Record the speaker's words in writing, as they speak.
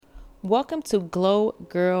Welcome to Glow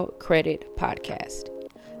Girl Credit Podcast.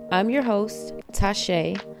 I'm your host,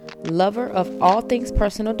 Tashay, lover of all things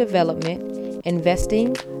personal development,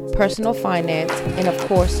 investing, personal finance, and of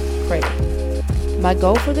course, credit. My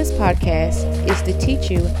goal for this podcast is to teach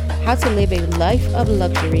you how to live a life of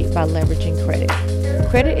luxury by leveraging credit.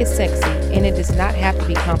 Credit is sexy and it does not have to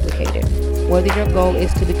be complicated. Whether your goal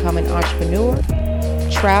is to become an entrepreneur,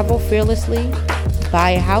 travel fearlessly,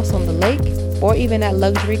 buy a house on the lake, or even that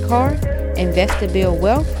luxury car, invest to build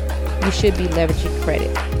wealth, you should be leveraging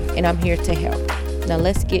credit. And I'm here to help. Now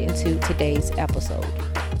let's get into today's episode.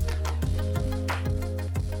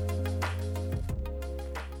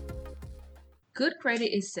 Good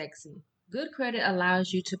credit is sexy. Good credit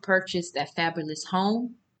allows you to purchase that fabulous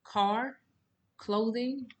home, car,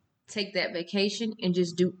 clothing, take that vacation, and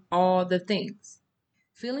just do all the things.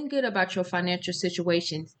 Feeling good about your financial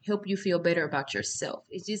situation help you feel better about yourself.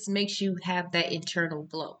 It just makes you have that internal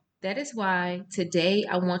glow. That is why today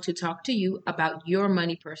I want to talk to you about your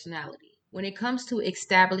money personality. When it comes to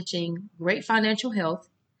establishing great financial health,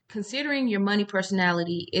 considering your money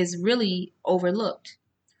personality is really overlooked.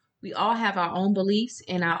 We all have our own beliefs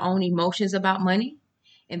and our own emotions about money,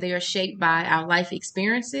 and they are shaped by our life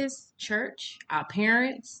experiences, church, our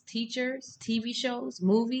parents, teachers, TV shows,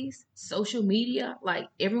 movies, social media. Like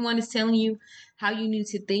everyone is telling you how you need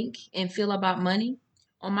to think and feel about money.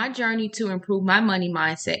 On my journey to improve my money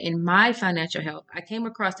mindset and my financial health, I came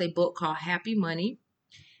across a book called Happy Money.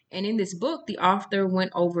 And in this book, the author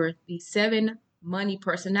went over the 7 money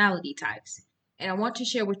personality types. And I want to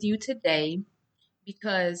share with you today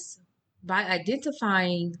because by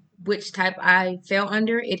identifying which type I fell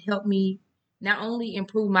under, it helped me not only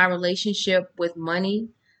improve my relationship with money,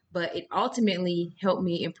 but it ultimately helped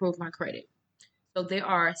me improve my credit. So there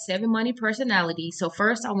are 7 money personalities. So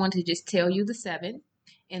first, I want to just tell you the 7,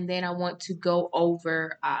 and then I want to go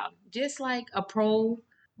over just like a pro,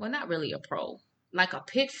 well, not really a pro, like a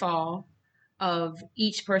pitfall of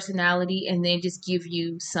each personality, and then just give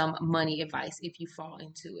you some money advice if you fall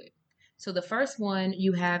into it. So the first one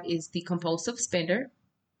you have is the compulsive spender.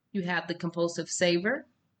 You have the compulsive saver,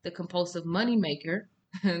 the compulsive money maker.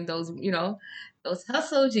 And those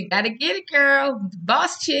hustles, you gotta get it, girl.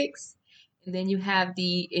 Boss chicks. And then you have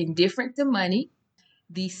the indifferent to money,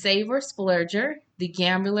 the saver splurger, the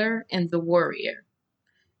gambler, and the worrier.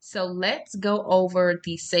 So let's go over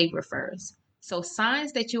the saver first. So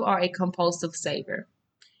signs that you are a compulsive saver.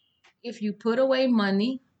 If you put away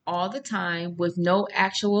money all the time with no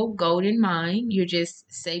actual goal in mind, you're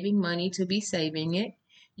just saving money to be saving it.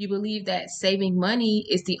 You believe that saving money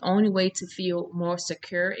is the only way to feel more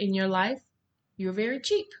secure in your life. You're very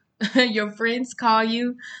cheap. Your friends call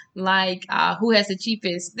you like, who has the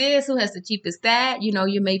cheapest this, who has the cheapest that.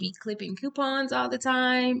 You may be clipping coupons all the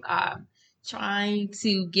time, trying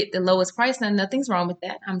to get the lowest price. Now, nothing's wrong with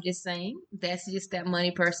that. I'm just saying that's just that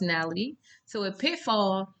money personality. So a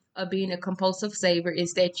pitfall of being a compulsive saver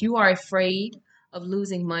is that you are afraid of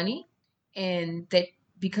losing money, and that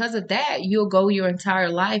because of that, you'll go your entire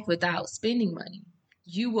life without spending money.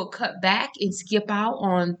 You will cut back and skip out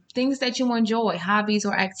on things that you enjoy, hobbies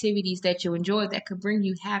or activities that you enjoy that could bring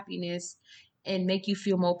you happiness and make you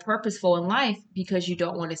feel more purposeful in life because you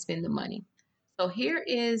don't want to spend the money. So here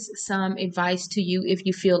is some advice to you if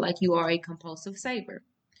you feel like you are a compulsive saver.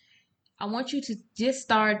 I want you to just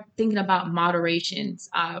start thinking about moderations.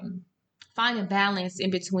 Find a balance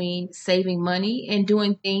in between saving money and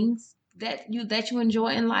doing things that you enjoy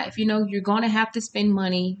in life. You're going to have to spend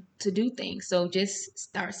money to do things. So just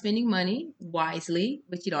start spending money wisely,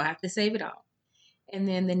 but you don't have to save it all. And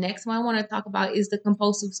then the next one I want to talk about is the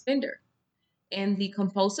compulsive spender. And the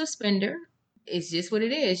compulsive spender is just what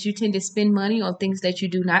it is. You tend to spend money on things that you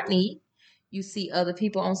do not need. You see other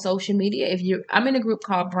people on social media. I'm in a group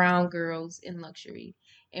called Brown Girls in Luxury.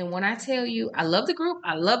 And when I tell you I love the group,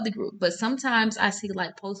 I love the group. But sometimes I see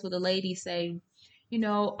like posts with a lady say,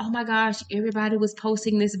 oh my gosh, everybody was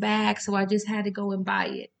posting this bag, so I just had to go and buy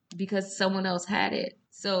it because someone else had it.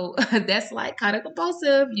 So that's like kind of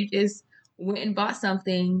compulsive. You just went and bought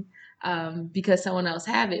something because someone else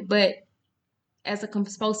have it. But as a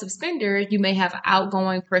compulsive spender, you may have an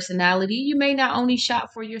outgoing personality. You may not only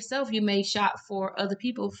shop for yourself, you may shop for other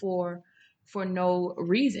people for no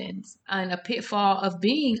reasons. And a pitfall of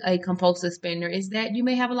being a compulsive spender is that you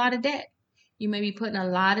may have a lot of debt. You may be putting a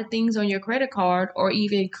lot of things on your credit card or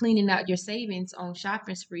even cleaning out your savings on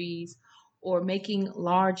shopping sprees or making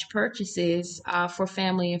large purchases for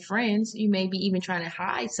family and friends. You may be even trying to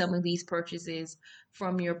hide some of these purchases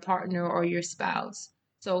from your partner or your spouse.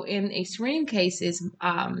 So in extreme cases,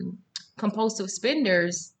 compulsive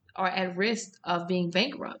spenders are at risk of being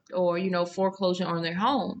bankrupt or, foreclosure on their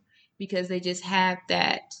home because they just have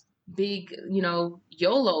that big, that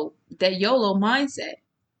YOLO mindset.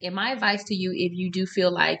 And my advice to you, if you do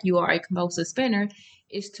feel like you are a compulsive spender,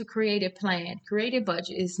 is to create a plan, create a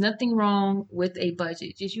budget. There's nothing wrong with a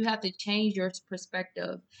budget. Just you have to change your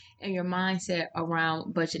perspective and your mindset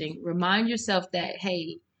around budgeting. Remind yourself that,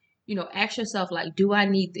 hey, ask yourself, like, do I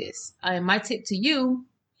need this? And my tip to you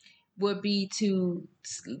would be to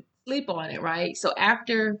sleep on it, right? So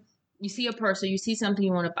after you see a person, you see something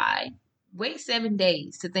you want to buy, wait 7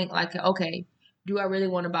 days to think, like, okay, do I really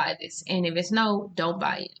want to buy this? And if it's no, don't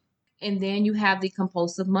buy it. And then you have the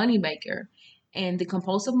compulsive money maker. And the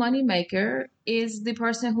compulsive money maker is the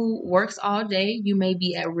person who works all day. You may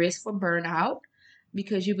be at risk for burnout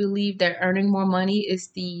because you believe that earning more money is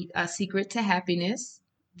the secret to happiness.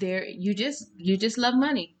 There, you just love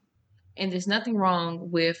money, and there's nothing wrong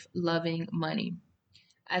with loving money.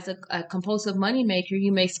 As a compulsive money maker,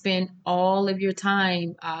 you may spend all of your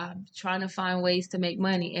time trying to find ways to make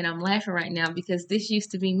money. And I'm laughing right now because this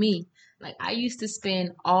used to be me. Like, I used to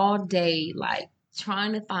spend all day, like,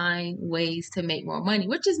 trying to find ways to make more money,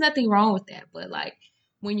 which is nothing wrong with that. But, like,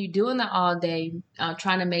 when you're doing that all day,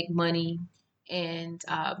 trying to make money and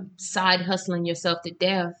side hustling yourself to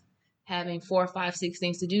death, having 4, 5, 6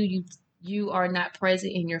 things to do, you are not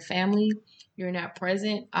present in your family. You're not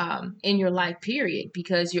present in your life, period,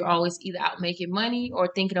 because you're always either out making money or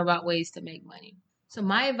thinking about ways to make money. So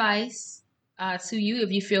my advice to you,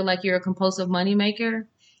 if you feel like you're a compulsive money maker,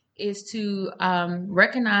 is to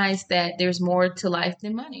recognize that there's more to life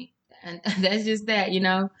than money. And that's just that.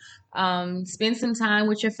 Spend some time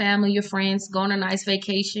with your family, your friends, go on a nice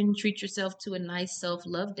vacation, treat yourself to a nice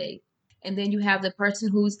self-love date. And then you have the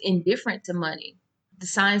person who's indifferent to money. The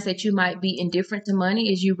signs that you might be indifferent to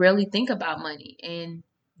money is you rarely think about money. And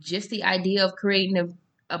just the idea of creating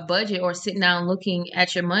a budget or sitting down looking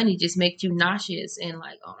at your money just makes you nauseous and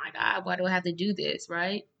like, oh my God, why do I have to do this,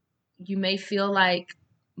 right? You may feel like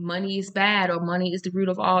money is bad or money is the root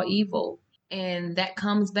of all evil. And that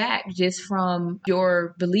comes back just from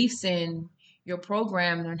your beliefs and your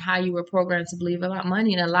program and how you were programmed to believe about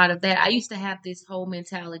money. And a lot of that, I used to have this whole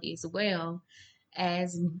mentality as well,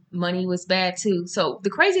 as money was bad too. So the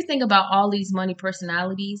crazy thing about all these money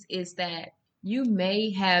personalities is that you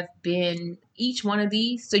may have been each one of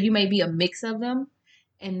these. So you may be a mix of them.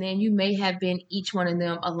 And then you may have been each one of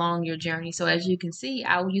them along your journey. So as you can see,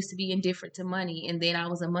 I used to be indifferent to money, and then I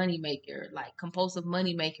was a money maker, like compulsive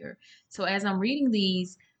money maker. So as I'm reading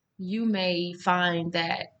these, you may find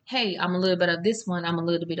that, hey, I'm a little bit of this one, I'm a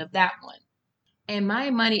little bit of that one. And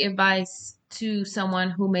my money advice to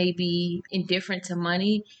someone who may be indifferent to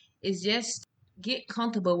money is just get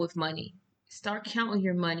comfortable with money. Start counting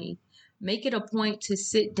your money. Make it a point to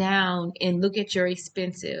sit down and look at your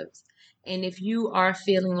expenses. And if you are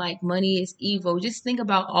feeling like money is evil, just think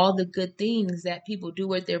about all the good things that people do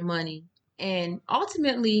with their money. And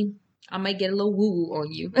ultimately, I might get a little woo woo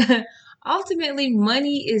on you. Ultimately,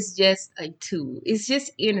 money is just a tool. It's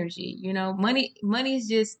just energy. Money is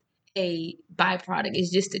just a byproduct.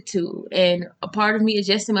 It's just a tool. And a part of me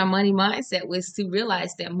adjusting my money mindset was to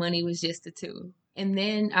realize that money was just a tool. And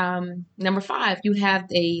then number 5, you have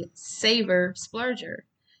a saver splurger.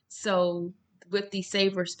 So with the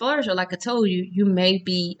saver splurger, like I told you, you may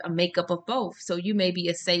be a makeup of both. So you may be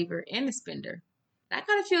a saver and a spender. I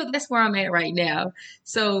kind of feel that's where I'm at right now.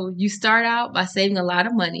 So you start out by saving a lot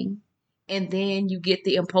of money, and then you get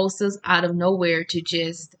the impulses out of nowhere to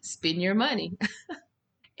just spend your money.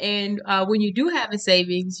 And when you do have a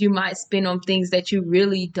savings, you might spend on things that you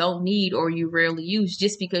really don't need or you rarely use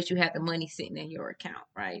just because you have the money sitting in your account,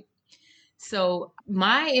 right? So,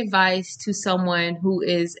 my advice to someone who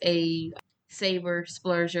is a saver,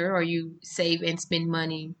 splurger, or you save and spend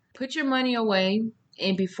money, put your money away.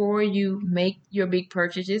 And before you make your big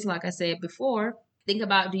purchases, like I said before, think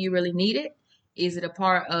about, do you really need it? Is it a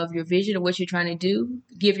part of your vision of what you're trying to do?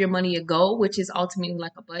 Give your money a goal, which is ultimately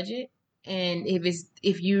like a budget. And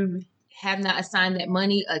if you have not assigned that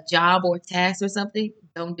money a job or task or something,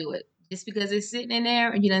 don't do it. Just because it's sitting in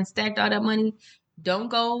there and you done stacked all that money, don't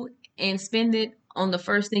go and spend it on the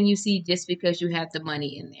first thing you see just because you have the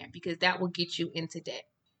money in there, because that will get you into debt.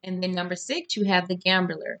 And then number 6, you have the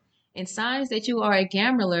gambler. And signs that you are a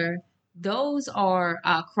gambler, those are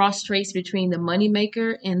cross traits between the money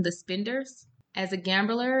maker and the spenders. As a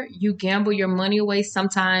gambler, you gamble your money away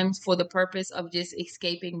sometimes for the purpose of just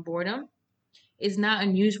escaping boredom. It's not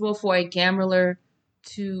unusual for a gambler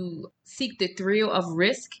to seek the thrill of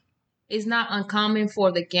risk. It's not uncommon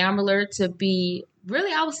for the gambler to be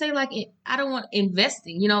really, I would say, like, I don't want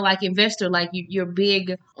investing, like investor, like you're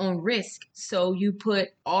big on risk. So you put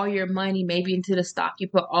all your money maybe into the stock, you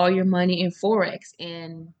put all your money in Forex,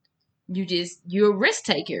 and you're a risk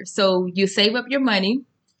taker. So you save up your money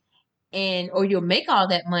or you'll make all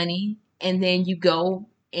that money and then you go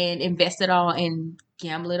and invest it all and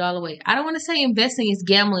gamble it all away. I don't want to say investing is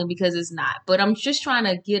gambling because it's not, but I'm just trying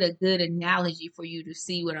to get a good analogy for you to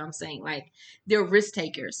see what I'm saying. Like they're risk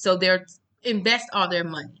takers. So they're invest all their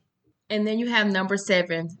money. And then you have number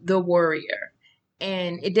 7, the worrier.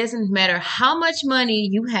 And it doesn't matter how much money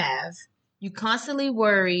you have, you constantly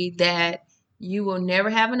worry that you will never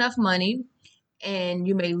have enough money and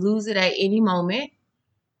you may lose it at any moment.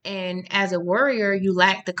 And as a worrier, you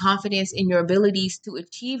lack the confidence in your abilities to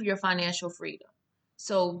achieve your financial freedom.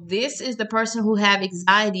 So this is the person who have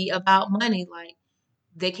anxiety about money. Like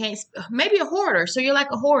they can't, maybe a hoarder. So you're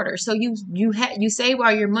like a hoarder. So you save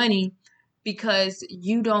all your money because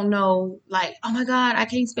you don't know, like, oh my God, I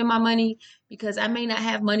can't spend my money because I may not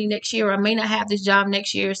have money next year, or I may not have this job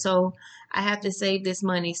next year. So I have to save this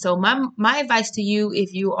money. So my advice to you,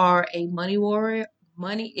 if you are a money warrior,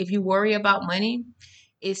 if you worry about money,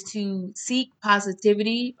 is to seek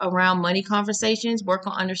positivity around money conversations, work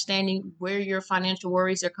on understanding where your financial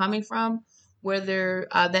worries are coming from, whether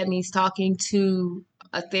that means talking to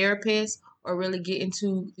a therapist or really get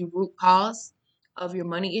into the root cause of your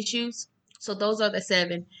money issues. So those are the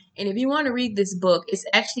 7. And if you want to read this book, it's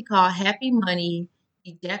actually called Happy Money: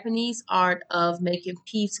 The Japanese Art of Making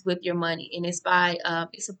Peace with Your Money. And it's by,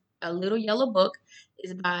 a little yellow book.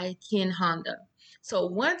 It's by Ken Honda. So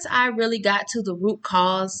once I really got to the root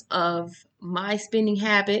cause of my spending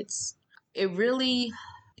habits, it really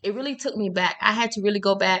it really took me back. I had to really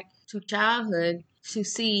go back to childhood to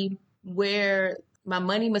see where my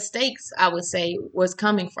money mistakes, I would say, was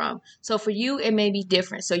coming from. So for you, it may be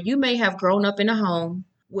different. So you may have grown up in a home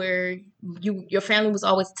where your family was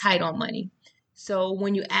always tight on money. So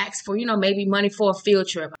when you ask for, maybe money for a field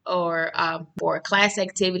trip or for a class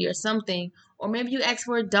activity or something, or maybe you ask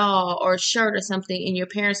for a doll or a shirt or something, and your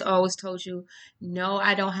parents always told you, no,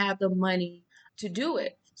 I don't have the money to do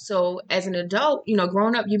it. So as an adult,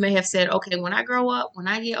 growing up, you may have said, okay, when I grow up, when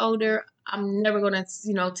I get older, I'm never going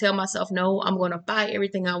to, tell myself, no, I'm going to buy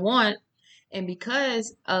everything I want. And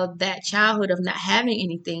because of that childhood of not having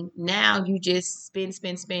anything, now you just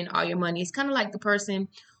spend all your money. It's kind of like the person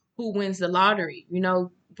who wins the lottery.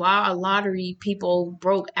 Why are lottery people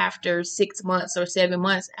broke after 6 months or 7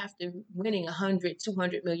 months after winning 100,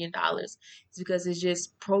 $200 million? It's because it's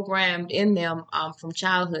just programmed in them from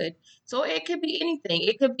childhood. So it could be anything.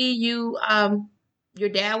 It could be your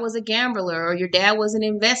dad was a gambler or your dad was an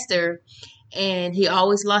investor and he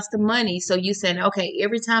always lost the money. So you said, okay,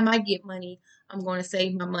 every time I get money, I'm going to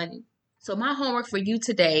save my money. So my homework for you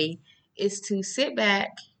today is to sit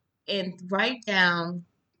back and write down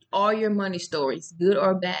all your money stories, good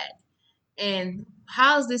or bad. And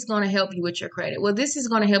how is this going to help you with your credit? Well, this is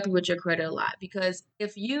going to help you with your credit a lot because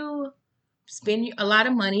if you spend a lot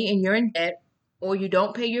of money and you're in debt, or you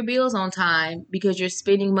don't pay your bills on time because you're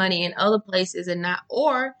spending money in other places and not,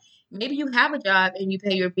 or maybe you have a job and you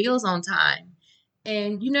pay your bills on time.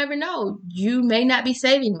 And you never know, you may not be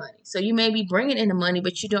saving money. So you may be bringing in the money,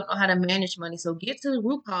 but you don't know how to manage money. So get to the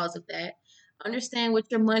root cause of that. Understand what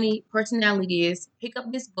your money personality is. Pick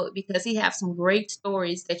up this book because he has some great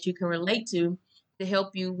stories that you can relate to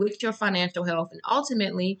help you with your financial health. And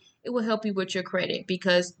ultimately, it will help you with your credit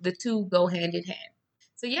because the two go hand in hand.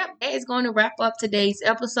 So, yep, that is going to wrap up today's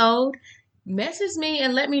episode. Message me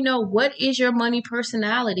and let me know, what is your money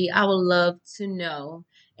personality? I would love to know.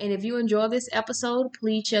 And if you enjoy this episode,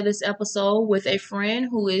 please share this episode with a friend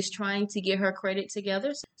who is trying to get her credit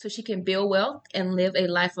together so she can build wealth and live a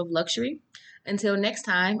life of luxury. Until next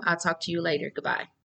time, I'll talk to you later. Goodbye.